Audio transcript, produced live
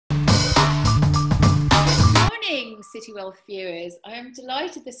Citywealth viewers. I am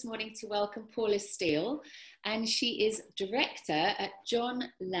delighted this morning to welcome Paula Steele, and she is Director at John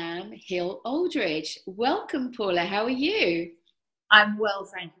Lamb Hill Aldridge. Welcome, Paula. How are you? I'm well,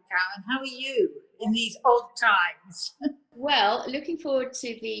 thank you, Karen. How are you in these odd times? Well, looking forward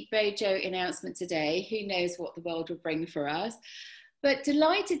to the Bojo announcement today. Who knows what the world will bring for us? But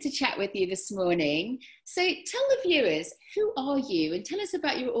delighted to chat with you this morning. So tell the viewers, who are you? And tell us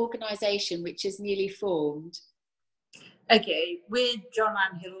about your organisation, which is newly formed. Okay, we're John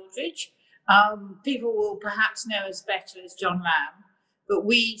Lamb Hill Aldridge. People will perhaps know us better as John Lamb, but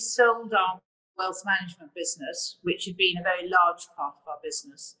we sold our wealth management business, which had been a very large part of our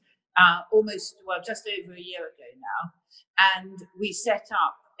business, just over a year ago now. And we set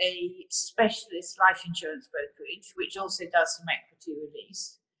up a specialist life insurance brokerage, which also does some equity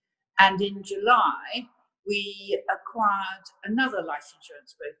release. And in July, we acquired another life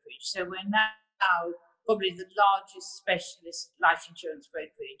insurance brokerage. So we're now probably the largest specialist life insurance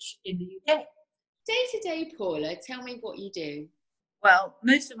brokerage in the UK. Day to day, Paula, tell me what you do. Well,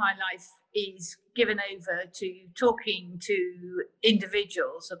 most of my life is given over to talking to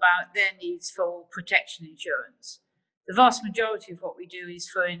individuals about their needs for protection insurance. The vast majority of what we do is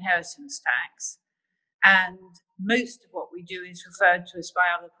for inheritance tax, and most of what we do is referred to us by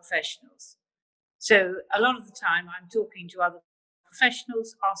other professionals. So a lot of the time I'm talking to other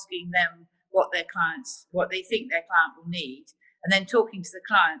professionals, asking them what they think their client will need, and then talking to the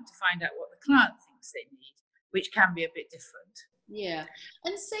client to find out what the client thinks they need, which can be a bit different. Yeah.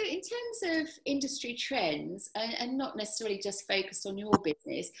 And so in terms of industry trends, and not necessarily just focused on your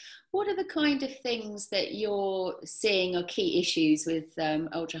business, what are the kind of things that you're seeing are key issues with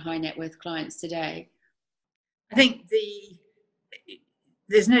ultra high net worth clients today? I think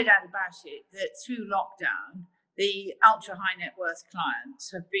there's no doubt about it that through lockdown, the ultra high net worth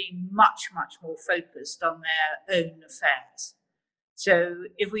clients have been much, much more focused on their own affairs. So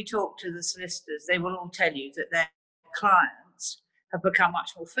if we talk to the solicitors, they will all tell you that their clients have become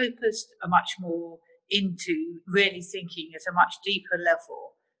much more focused, are much more into really thinking at a much deeper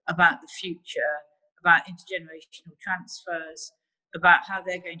level about the future, about intergenerational transfers, about how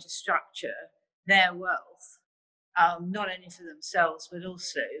they're going to structure their wealth, not only for themselves, but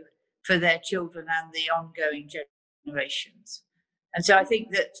also for their children and the ongoing generations. And so I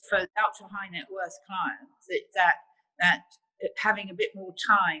think that for ultra high net worth clients, that having a bit more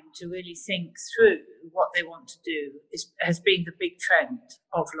time to really think through what they want to do has been the big trend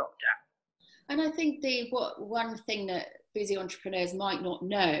of lockdown. And I think one thing that busy entrepreneurs might not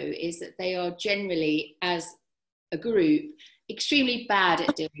know is that they are generally, as a group, extremely bad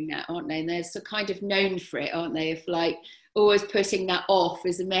at doing that, aren't they? And they're so kind of known for it, aren't they? If like always putting that off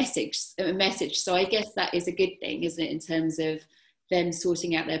as a message. So I guess that is a good thing, isn't it, in terms of them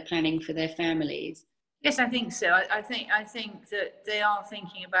sorting out their planning for their families? Yes, I think so. I think that they are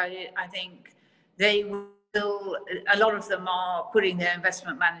thinking about it. I think they will. A lot of them are putting their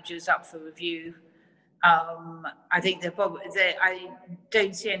investment managers up for review. I think I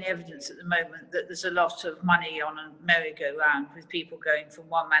don't see any evidence at the moment that there's a lot of money on a merry-go-round with people going from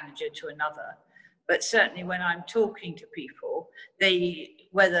one manager to another. But certainly when I'm talking to people,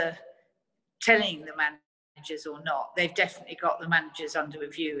 whether telling the managers or not, they've definitely got the managers under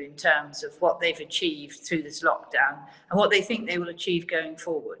review in terms of what they've achieved through this lockdown and what they think they will achieve going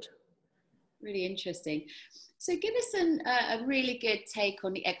forward. Really interesting. So give us a really good take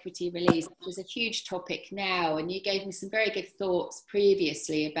on the equity release, which is a huge topic now. And you gave me some very good thoughts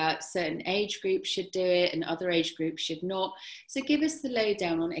previously about certain age groups should do it and other age groups should not. So give us the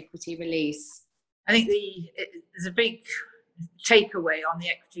lowdown on equity release. I think there's a big takeaway on the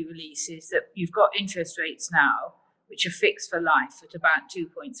equity release is that you've got interest rates now, which are fixed for life at about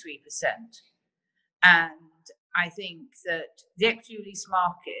 2.3%. And I think that the equity release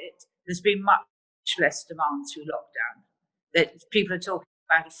market, there's been much less demand through lockdown, that people are talking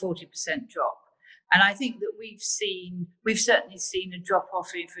about a 40% drop. And I think that we've certainly seen a drop off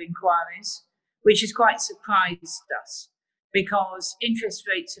for inquiries, which has quite surprised us because interest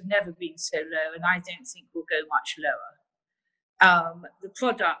rates have never been so low, and I don't think will go much lower. The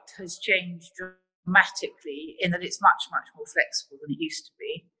product has changed dramatically in that it's much, much more flexible than it used to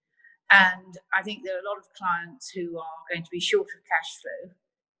be. And I think there are a lot of clients who are going to be short of cash flow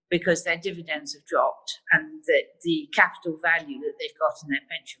because their dividends have dropped and that the capital value that they've got in their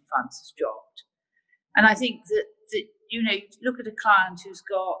pension funds has dropped. And I think that look at a client who's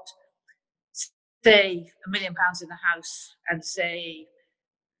got, say, £1 million in the house and say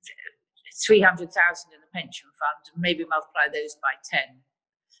 300,000 in the pension fund, and maybe multiply those by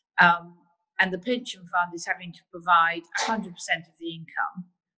 10. And the pension fund is having to provide 100% of the income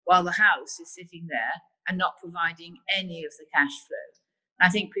while the house is sitting there and not providing any of the cash flow. And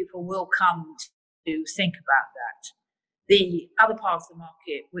I think people will come to think about that. The other part of the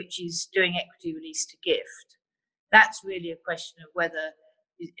market, which is doing equity release to gift, that's really a question of whether,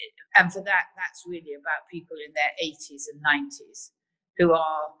 and for that, that's really about people in their 80s and 90s who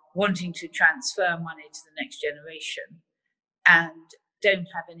are wanting to transfer money to the next generation and don't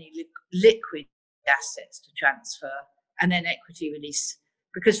have any liquid assets to transfer, and then equity release.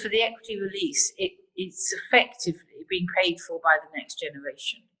 Because for the equity release, it's effectively being paid for by the next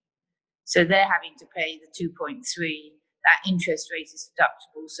generation. So they're having to pay the 2.3, that interest rate is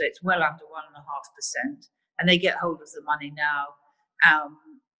deductible, so it's well under 1.5%, and they get hold of the money now,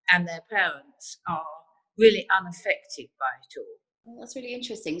 and their parents are really unaffected by it all. Well, that's really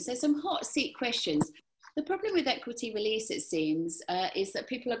interesting. So some hot seat questions. The problem with equity release, it seems, is that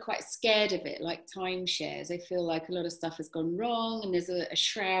people are quite scared of it, like timeshares. They feel like a lot of stuff has gone wrong and there's a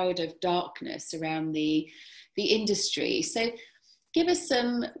shroud of darkness around the industry. So give us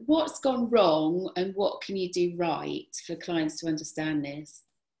some, what's gone wrong and what can you do right for clients to understand this?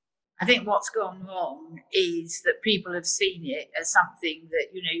 I think what's gone wrong is that people have seen it as something that,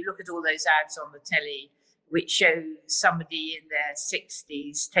 you look at all those ads on the telly, which show somebody in their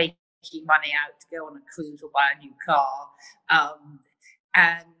 60s taking money out to go on a cruise or buy a new car.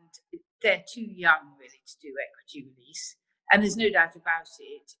 And they're too young, really, to do equity release. And there's no doubt about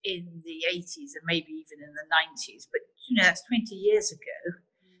it, in the 80s and maybe even in the 90s, but, that's 20 years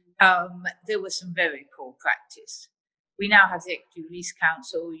ago, there was some very poor practice. We now have the Equity Release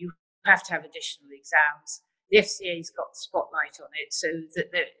Council. You have to have additional exams. The FCA's got the spotlight on it, so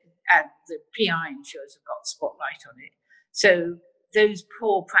that and the PI insurers have got the spotlight on it. So those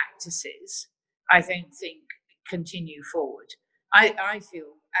poor practices, I don't think, continue forward. I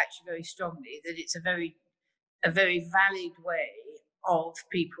feel actually very strongly that it's a very valid way of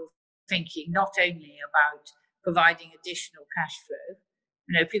people thinking not only about providing additional cash flow.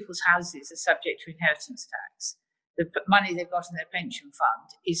 People's houses are subject to inheritance tax. The money they've got in their pension fund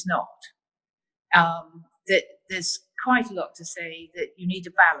is not. That there's quite a lot to say that you need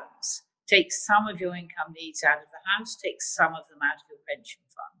a balance. Take some of your income needs out of the house, take some of them out of your pension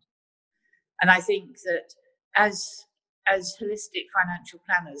fund. And I think that as holistic financial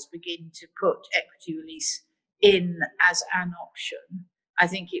planners begin to put equity release in as an option, I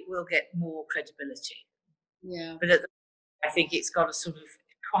think it will get more credibility. Yeah. But I think it's got a sort of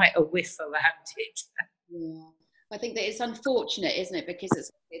quite a whiff around it. Yeah. I think that it's unfortunate, isn't it? Because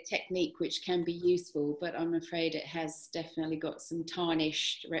it's a technique which can be useful, but I'm afraid it has definitely got some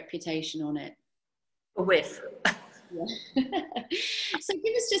tarnished reputation on it. A whiff. Yeah. So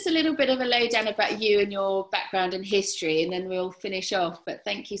give us just a little bit of a lowdown about you and your background and history, and then we'll finish off. But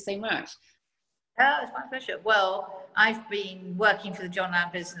thank you so much. Oh, it's my pleasure. Well, I've been working for the John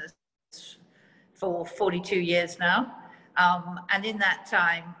Lamb business for 42 years now. And in that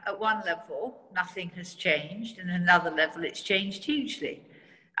time, at one level, nothing has changed. And at another level, it's changed hugely.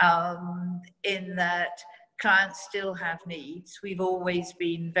 In that clients still have needs. We've always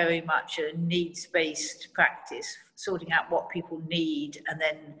been very much a needs-based practice, sorting out what people need and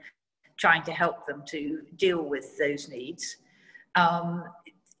then trying to help them to deal with those needs.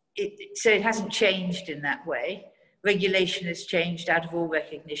 So it hasn't changed in that way. Regulation has changed out of all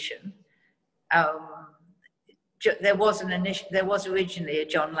recognition. There was originally a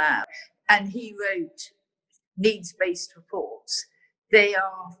John Lamb, and he wrote needs-based reports. They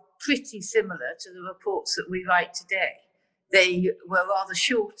are pretty similar to the reports that we write today. They were rather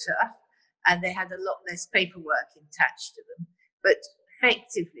shorter, and they had a lot less paperwork attached to them. But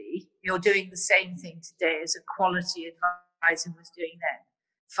effectively, you're doing the same thing today as a quality advisor was doing then.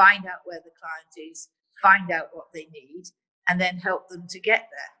 Find out where the client is, find out what they need, and then help them to get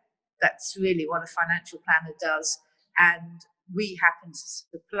there. That's really what a financial planner does. And we happen to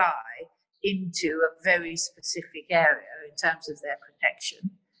supply into a very specific area in terms of their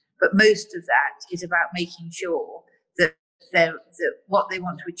protection. But most of that is about making sure that what they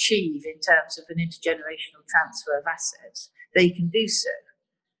want to achieve in terms of an intergenerational transfer of assets, they can do so.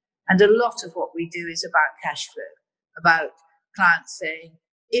 And a lot of what we do is about cash flow, about clients saying,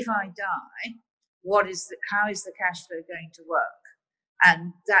 if I die, how is the cash flow going to work?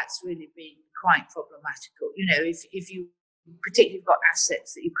 And that's really been quite problematical. If you particularly got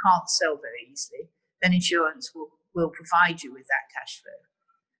assets that you can't sell very easily, then insurance will provide you with that cash flow.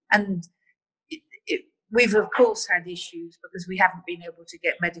 And we've of course had issues because we haven't been able to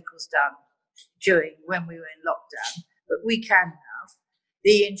get medicals done when we were in lockdown, but we can now.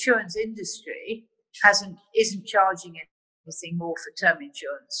 The insurance industry isn't charging anything more for term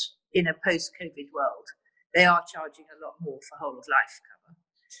insurance in a post-COVID world. They are charging a lot more for whole of life cover.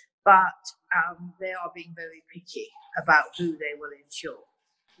 But they are being very picky about who they will insure.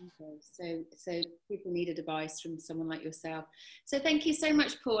 Okay, so people need advice from someone like yourself. So thank you so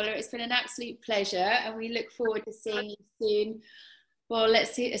much, Paula. It's been an absolute pleasure, and we look forward to seeing you soon. Well,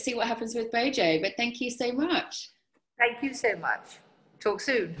 let's see what happens with Bojo, but thank you so much. Thank you so much. Talk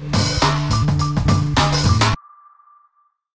soon.